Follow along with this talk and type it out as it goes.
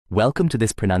Welcome to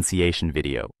this pronunciation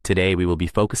video. Today we will be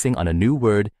focusing on a new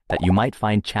word that you might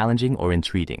find challenging or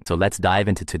intriguing. So let's dive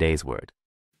into today's word.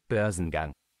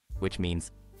 Börsengang, which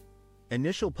means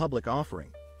initial public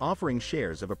offering, offering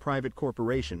shares of a private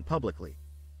corporation publicly.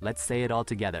 Let's say it all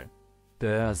together.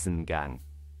 Börsengang.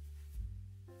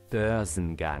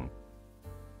 Börsengang.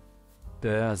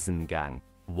 Börsengang.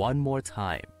 One more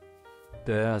time.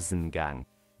 Börsengang.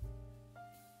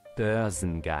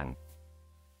 Börsengang.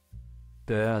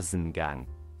 Börsengang.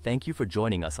 Thank you for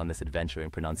joining us on this adventure in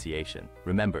pronunciation.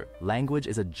 Remember, language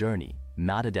is a journey,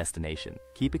 not a destination.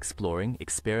 Keep exploring,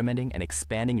 experimenting, and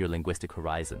expanding your linguistic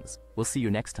horizons. We'll see you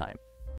next time.